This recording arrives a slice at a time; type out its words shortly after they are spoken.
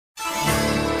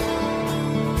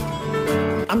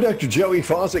I'm Dr. Joey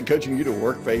Fawcett, coaching you to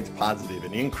work faith positive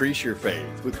and increase your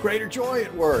faith with greater joy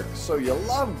at work so you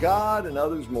love God and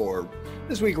others more.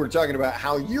 This week we're talking about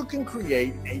how you can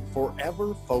create a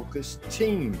forever focused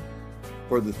team.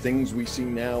 For the things we see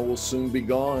now will soon be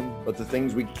gone, but the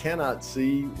things we cannot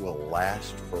see will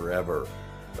last forever.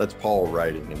 That's Paul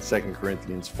writing in 2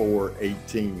 Corinthians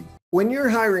 4:18. When you're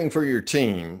hiring for your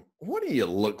team, what do you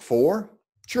look for?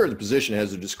 Sure, the position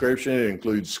has a description. It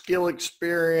includes skill,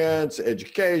 experience,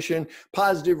 education,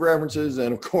 positive references,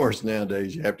 and of course,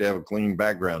 nowadays you have to have a clean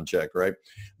background check, right?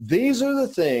 These are the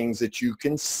things that you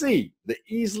can see, the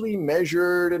easily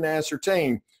measured and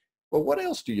ascertained. But what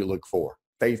else do you look for?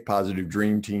 Faith positive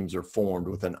dream teams are formed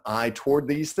with an eye toward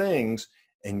these things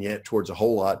and yet towards a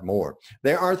whole lot more.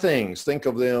 There are things, think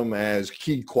of them as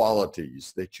key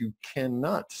qualities that you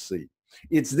cannot see.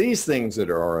 It's these things that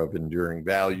are of enduring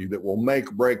value that will make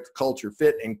or break the culture,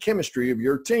 fit, and chemistry of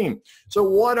your team. So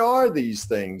what are these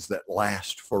things that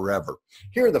last forever?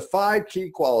 Here are the 5 key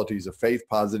qualities of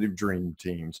faith-positive dream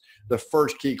teams. The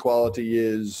first key quality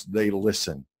is they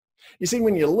listen. You see,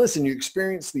 when you listen, you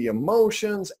experience the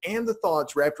emotions and the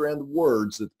thoughts wrapped around the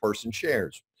words that the person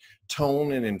shares.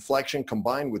 Tone and inflection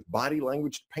combined with body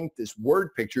language to paint this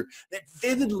word picture that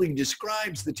vividly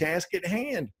describes the task at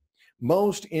hand.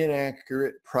 Most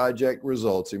inaccurate project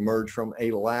results emerge from a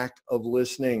lack of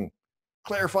listening.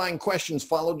 Clarifying questions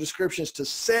follow descriptions to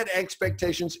set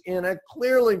expectations in a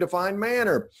clearly defined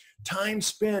manner. Time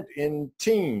spent in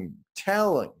team,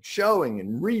 telling, showing,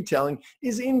 and retelling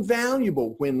is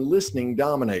invaluable when listening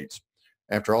dominates.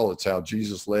 After all, it's how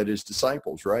Jesus led his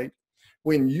disciples, right?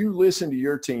 When you listen to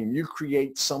your team, you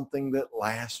create something that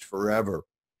lasts forever.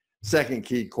 Second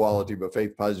key quality of a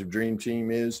faith-positive dream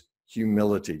team is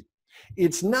humility.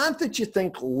 It's not that you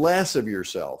think less of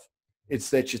yourself. It's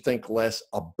that you think less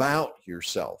about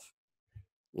yourself.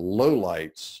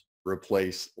 Lowlights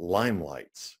replace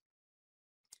limelights.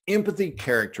 Empathy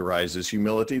characterizes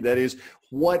humility. That is,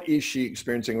 what is she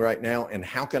experiencing right now and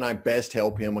how can I best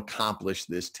help him accomplish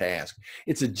this task?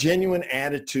 It's a genuine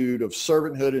attitude of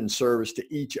servanthood and service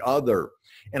to each other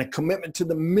and a commitment to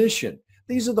the mission.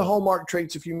 These are the hallmark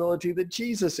traits of humility that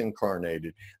Jesus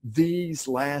incarnated. These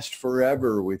last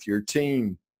forever with your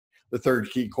team. The third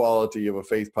key quality of a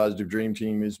faith-positive dream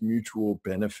team is mutual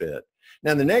benefit.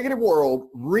 Now, the negative world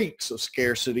reeks of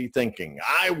scarcity thinking.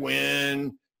 I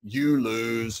win, you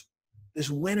lose. This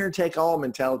winner-take-all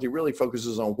mentality really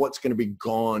focuses on what's going to be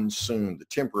gone soon, the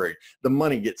temporary. The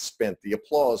money gets spent, the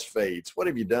applause fades. What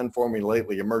have you done for me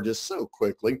lately emerges so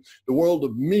quickly. The world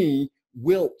of me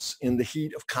wilts in the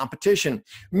heat of competition.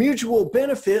 Mutual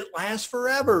benefit lasts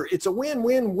forever. It's a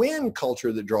win-win-win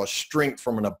culture that draws strength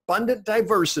from an abundant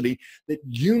diversity that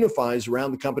unifies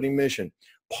around the company mission.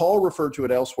 Paul referred to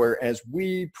it elsewhere as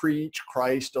we preach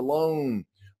Christ alone.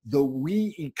 The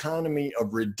we economy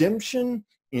of redemption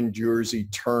endures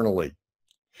eternally.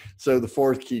 So the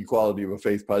fourth key quality of a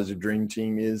faith-positive dream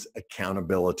team is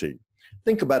accountability.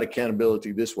 Think about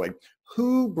accountability this way.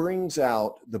 Who brings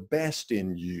out the best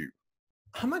in you?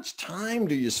 How much time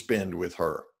do you spend with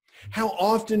her? How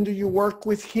often do you work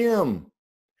with him?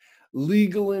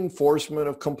 Legal enforcement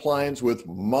of compliance with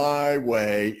my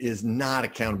way is not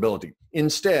accountability.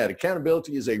 Instead,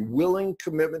 accountability is a willing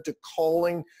commitment to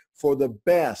calling for the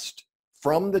best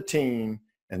from the team,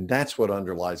 and that's what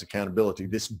underlies accountability,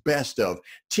 this best of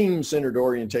team-centered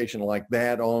orientation like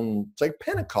that on, say,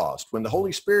 Pentecost, when the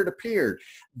Holy Spirit appeared.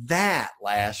 That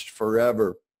lasts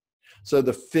forever. So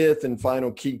the fifth and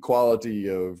final quality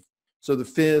of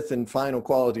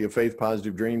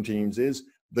faith-positive dream teams is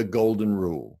the golden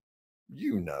rule.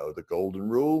 You know the golden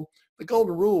rule. The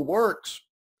golden rule works.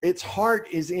 Its heart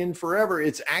is in forever.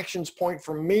 Its actions point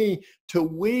from me to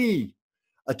we.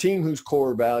 A team whose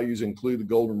core values include the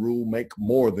golden rule make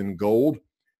more than gold.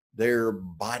 Their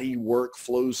body work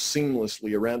flows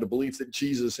seamlessly around a belief that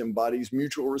Jesus embodies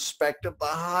mutual respect of the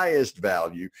highest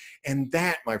value. And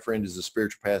that, my friend, is a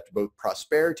spiritual path to both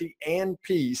prosperity and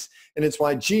peace. And it's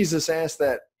why Jesus asked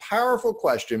that powerful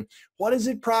question, what does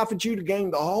it profit you to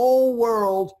gain the whole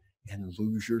world and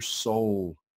lose your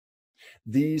soul?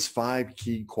 These 5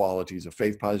 key qualities of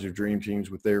faith-positive dream teams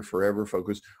with their forever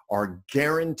focus are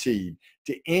guaranteed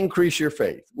to increase your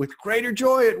faith with greater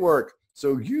joy at work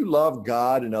so you love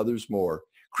God and others more.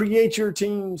 Create your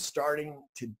team starting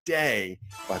today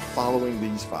by following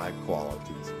these 5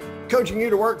 qualities. Coaching you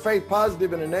to work faith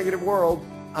positive in a negative world,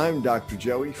 I'm Dr.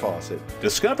 Joey Fawcett.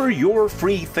 Discover your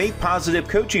free Faith Positive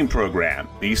coaching program,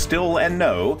 Be Still and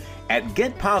Know, at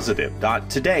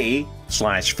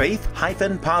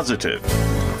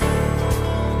getpositive.today/faith-positive.